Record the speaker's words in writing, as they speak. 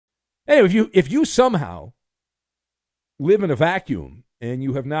Anyway, if you somehow live in a vacuum and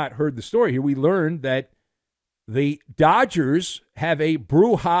you have not heard the story here, we learned that the Dodgers have a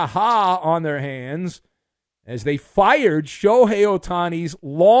brouhaha on their hands as they fired Shohei Ohtani's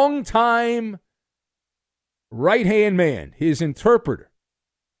longtime right-hand man, his interpreter,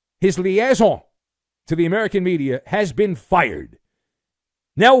 his liaison to the American media has been fired.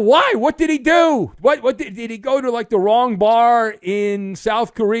 Now, why? What did he do? What did he go to, like, the wrong bar in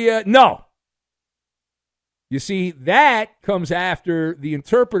South Korea? No. You see, that comes after the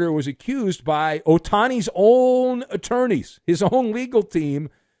interpreter was accused by Ohtani's own attorneys, his own legal team,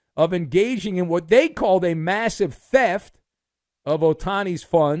 of engaging in what they called a massive theft of Ohtani's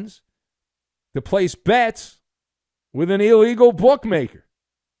funds to place bets with an illegal bookmaker.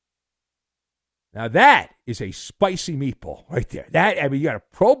 Now, that is a spicy meatball right there. You got a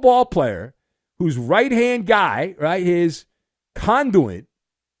pro ball player whose right-hand guy, right, his conduit,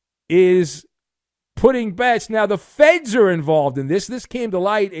 is putting bets. Now, the feds are involved in this. This came to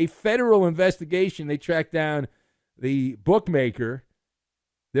light, a federal investigation. They tracked down the bookmaker.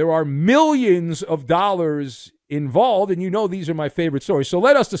 There are millions of dollars involved, and you know these are my favorite stories. So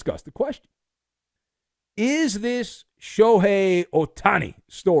let us discuss the question. Is this Shohei Ohtani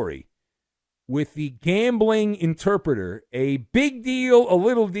story with the gambling interpreter a big deal, a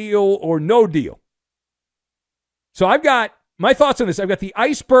little deal, or no deal? So I've got my thoughts on this. I've got the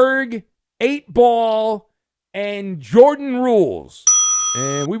iceberg, 8-ball, and Jordan rules.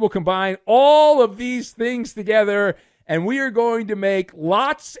 And we will combine all of these things together, and we are going to make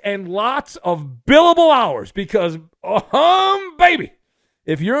lots and lots of billable hours because, baby,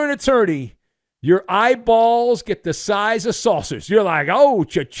 if you're an attorney, your eyeballs get the size of saucers. You're like, oh,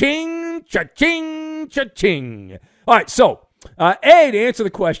 cha-ching, cha-ching, cha-ching. All right, so, A, to answer the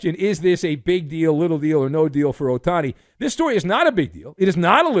question, is this a big deal, little deal, or no deal for Ohtani? This story is not a big deal. It is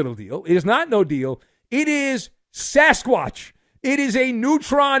not a little deal. It is not no deal. It is Sasquatch. It is a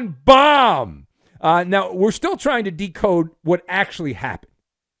neutron bomb. Now, we're still trying to decode what actually happened.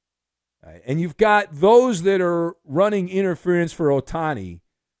 And you've got those that are running interference for Ohtani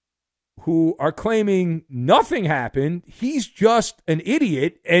who are claiming nothing happened. He's just an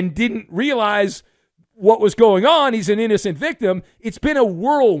idiot and didn't realize what was going on. He's an innocent victim. It's been a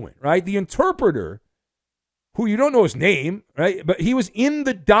whirlwind, right? The interpreter, who you don't know his name, right? But he was in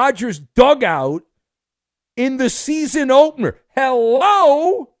the Dodgers dugout in the season opener.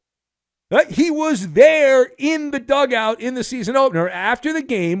 Hello? He was there in the dugout in the season opener. After the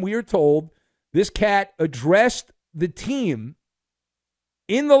game, we are told this cat addressed the team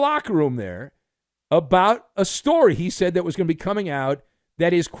in the locker room there about a story he said that was going to be coming out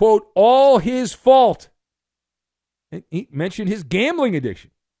that is, quote, all his fault. And he mentioned his gambling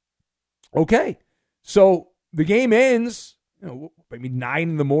addiction. Okay, so the game ends, maybe 9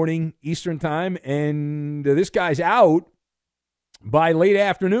 in the morning Eastern time, and this guy's out by late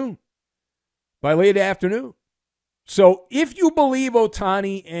afternoon. So if you believe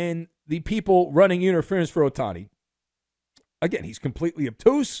Ohtani and the people running interference for Ohtani, again, he's completely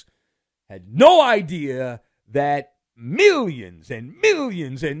obtuse, had no idea that millions and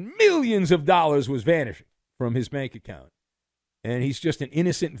millions and millions of dollars was vanishing from his bank account. And he's just an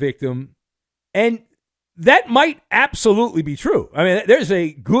innocent victim. And that might absolutely be true. I mean, there's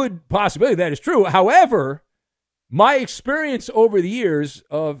a good possibility that is true. However, my experience over the years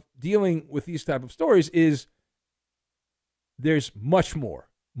of dealing with these type of stories is there's much more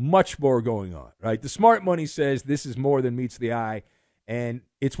going on, right? The smart money says this is more than meets the eye, and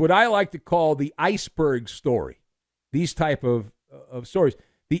it's what I like to call the iceberg story, these type of stories.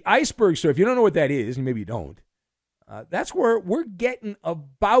 The iceberg story, if you don't know what that is, and maybe you don't, that's where we're getting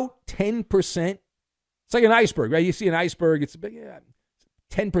about 10%. It's like an iceberg, right? You see an iceberg, it's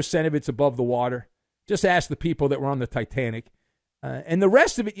 10% of it's above the water. Just ask the people that were on the Titanic. And the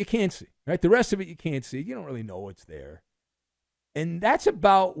rest of it you can't see, right? The rest of it you can't see. You don't really know what's there. And that's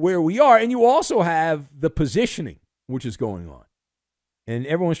about where we are. And you also have the positioning, which is going on. And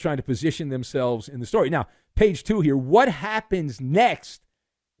everyone's trying to position themselves in the story. Now, page 2 here, what happens next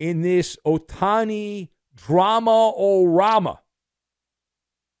in this Ohtani drama-o-rama?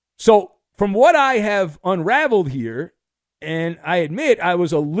 So from what I have unraveled here, and I admit I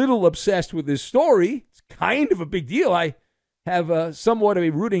was a little obsessed with this story. It's kind of a big deal. I have somewhat of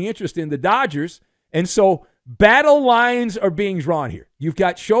a rooting interest in the Dodgers. And so battle lines are being drawn here. You've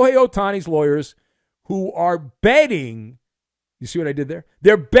got Shohei Ohtani's lawyers who are betting. You see what I did there?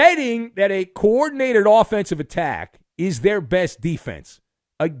 They're betting that a coordinated offensive attack is their best defense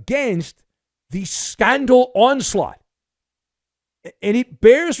against the scandal onslaught. And it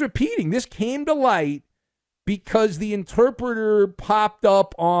bears repeating. This came to light because the interpreter popped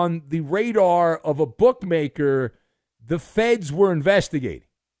up on the radar of a bookmaker, the feds were investigating.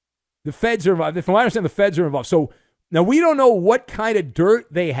 The feds are involved. From what I understand, the feds are involved. So now we don't know what kind of dirt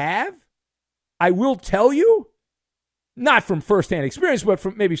they have. I will tell you, not from firsthand experience, but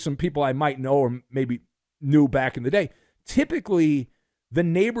from maybe some people I might know or maybe knew back in the day. Typically, the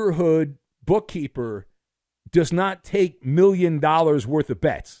neighborhood bookkeeper does not take $1 million worth of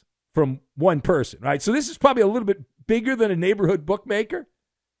bets from one person, right? So this is probably a little bit bigger than a neighborhood bookmaker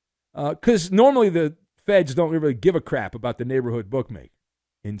because normally the feds don't really give a crap about the neighborhood bookmaker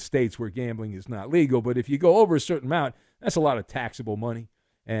in states where gambling is not legal. But if you go over a certain amount, that's a lot of taxable money,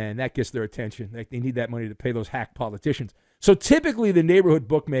 and that gets their attention. They need that money to pay those hack politicians. So typically the neighborhood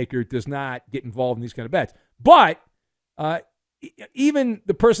bookmaker does not get involved in these kind of bets. But even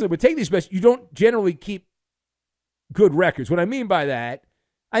the person that would take these bets, you don't generally keep good records. What I mean by that,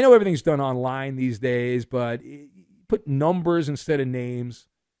 I know everything's done online these days, but put numbers instead of names.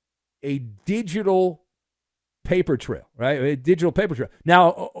 A digital paper trail, right? A digital paper trail.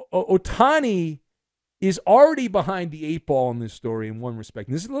 Now, Ohtani is already behind the eight ball in this story in one respect.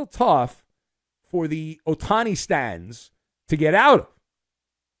 And this is a little tough for the Ohtani stands to get out of.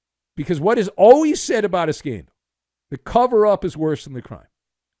 Because what is always said about a scandal, the cover-up is worse than the crime.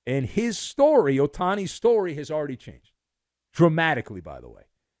 And his story, Ohtani's story, has already changed. Dramatically, by the way.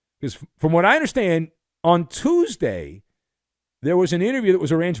 Because from what I understand, on Tuesday, there was an interview that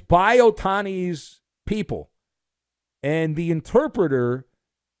was arranged by Ohtani's people. And the interpreter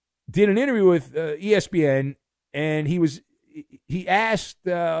did an interview with ESPN, and he asked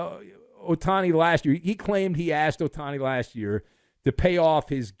Ohtani last year. He claimed he asked Ohtani last year to pay off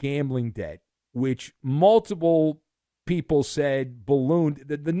his gambling debt, which multiple people said ballooned.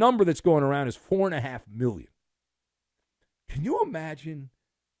 The number that's going around is $4.5 million. Can you imagine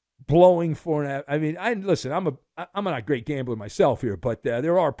blowing $4.5? I mean, listen. I'm not a great gambler myself here, but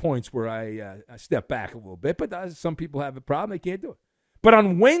there are points where I step back a little bit. But some people have a problem; they can't do it. But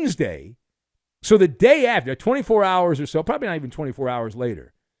on Wednesday, so the day after, 24 hours or so, probably not even 24 hours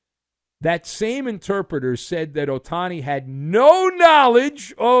later, that same interpreter said that Ohtani had no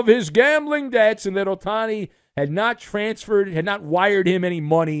knowledge of his gambling debts and that Ohtani had not wired him any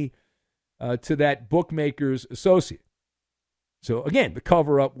money to that bookmaker's associate. So, again, the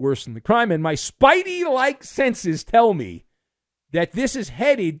cover-up worse than the crime. And my Spidey-like senses tell me that this is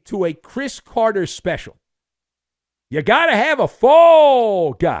headed to a Chris Carter special. You got to have a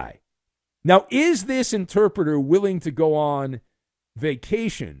fall guy. Now, is this interpreter willing to go on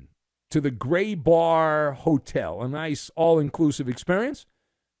vacation to the Gray Bar Hotel? A nice all-inclusive experience.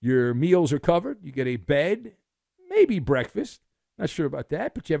 Your meals are covered. You get a bed, maybe breakfast. Not sure about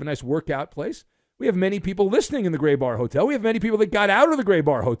that, but you have a nice workout place. We have many people listening in the Gray Bar Hotel. We have many people that got out of the Gray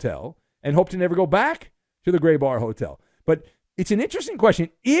Bar Hotel and hope to never go back to the Gray Bar Hotel. But it's an interesting question.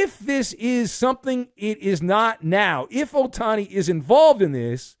 If this is something it is not now, if Ohtani is involved in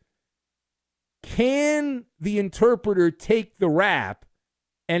this, can the interpreter take the rap,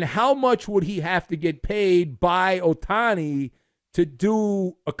 and how much would he have to get paid by Ohtani to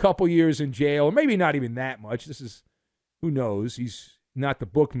do a couple years in jail? Or maybe not even that much. This is, who knows? He's not the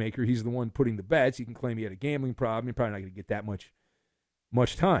bookmaker. He's the one putting the bets. He can claim he had a gambling problem. You're probably not going to get that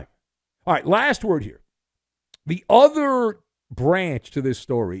much time. All right, last word here. The other branch to this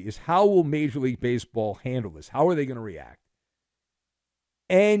story is, how will Major League Baseball handle this? How are they going to react?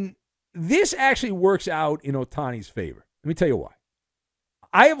 And this actually works out in Ohtani's favor. Let me tell you why.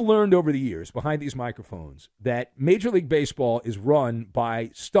 I have learned over the years behind these microphones that Major League Baseball is run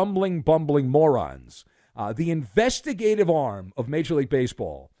by stumbling, bumbling morons. The investigative arm of Major League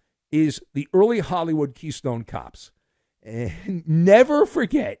Baseball is the early Hollywood Keystone Cops. And never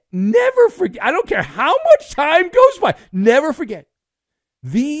forget, I don't care how much time goes by, never forget,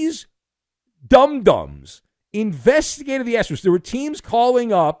 these dum-dums investigated the Astros. There were teams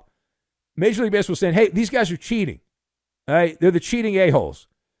calling up Major League Baseball saying, hey, these guys are cheating. All right, they're the cheating a-holes.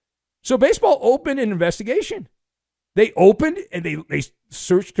 So baseball opened an investigation. They opened and they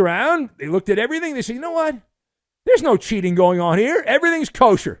searched around. They looked at everything. They said, you know what? There's no cheating going on here. Everything's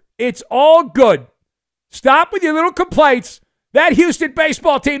kosher. It's all good. Stop with your little complaints. That Houston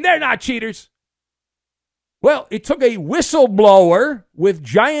baseball team, they're not cheaters. Well, it took a whistleblower with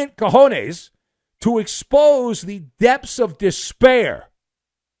giant cojones to expose the depths of despair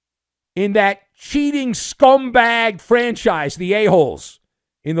in that cheating scumbag franchise, the a-holes,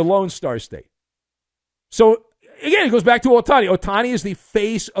 in the Lone Star State. So, again, it goes back to Ohtani. Ohtani is the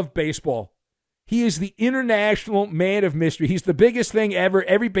face of baseball. He is the international man of mystery. He's the biggest thing ever.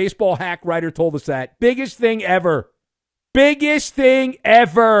 Every baseball hack writer told us that. Biggest thing ever. Biggest thing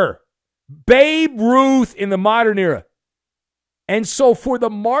ever. Babe Ruth in the modern era. And so for the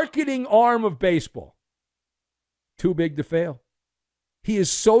marketing arm of baseball, too big to fail. He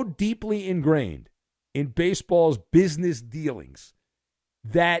is so deeply ingrained in baseball's business dealings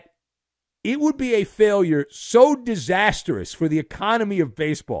that it would be a failure so disastrous for the economy of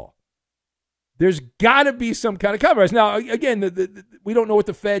baseball. There's got to be some kind of compromise. Now, again, we don't know what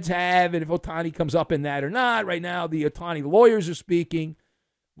the feds have and if Ohtani comes up in that or not. Right now, the Ohtani lawyers are speaking.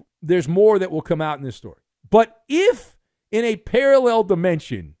 There's more that will come out in this story. But if in a parallel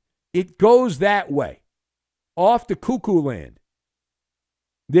dimension it goes that way, off to cuckoo land,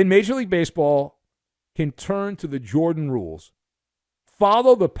 then Major League Baseball can turn to the Jordan rules,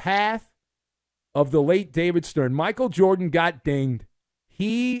 follow the path of the late David Stern. Michael Jordan got dinged.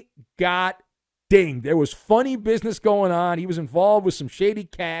 He got dinged. There was funny business going on. He was involved with some shady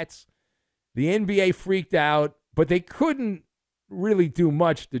cats. The NBA freaked out, but they couldn't really do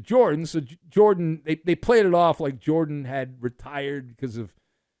much to Jordan. So Jordan, they played it off like Jordan had retired because of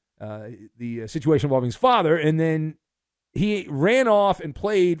the situation involving his father, and then he ran off and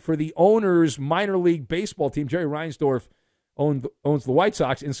played for the owner's minor league baseball team. Jerry Reinsdorf owns the White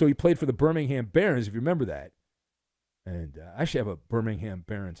Sox, and so he played for the Birmingham Barons, if you remember that. And I actually have a Birmingham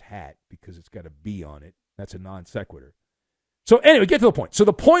Barons hat because it's got a B on it. That's a non sequitur. So anyway, get to the point. So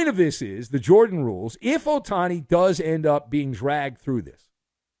the point of this is the Jordan rules. If Ohtani does end up being dragged through this,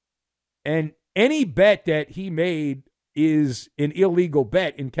 and any bet that he made is an illegal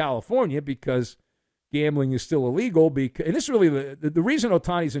bet in California because gambling is still illegal, and this is really the reason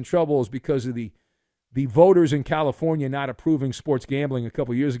Ohtani's in trouble is because of the voters in California not approving sports gambling a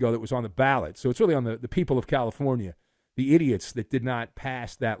couple years ago that was on the ballot. So it's really on the people of California, the idiots that did not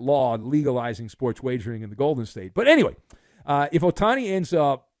pass that law legalizing sports wagering in the Golden State. But anyway, if Ohtani ends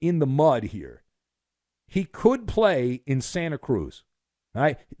up in the mud here, he could play in Santa Cruz. All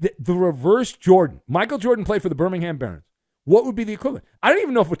right? The reverse Jordan. Michael Jordan played for the Birmingham Barons. What would be the equivalent? I don't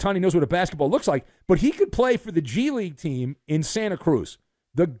even know if Ohtani knows what a basketball looks like, but he could play for the G League team in Santa Cruz.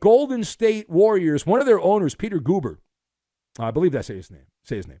 The Golden State Warriors, one of their owners, Peter Guber, I believe that's his name.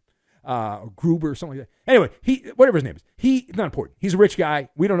 Or Gruber or something like that. Anyway, whatever his name is, it's not important. He's a rich guy.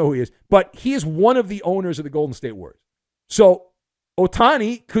 We don't know who he is, but he is one of the owners of the Golden State Warriors. So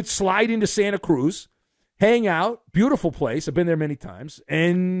Ohtani could slide into Santa Cruz, hang out, beautiful place. I've been there many times,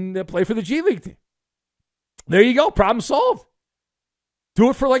 and play for the G League team. There you go. Problem solved. Do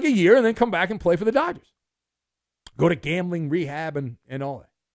it for like a year and then come back and play for the Dodgers. Go to gambling rehab and all that.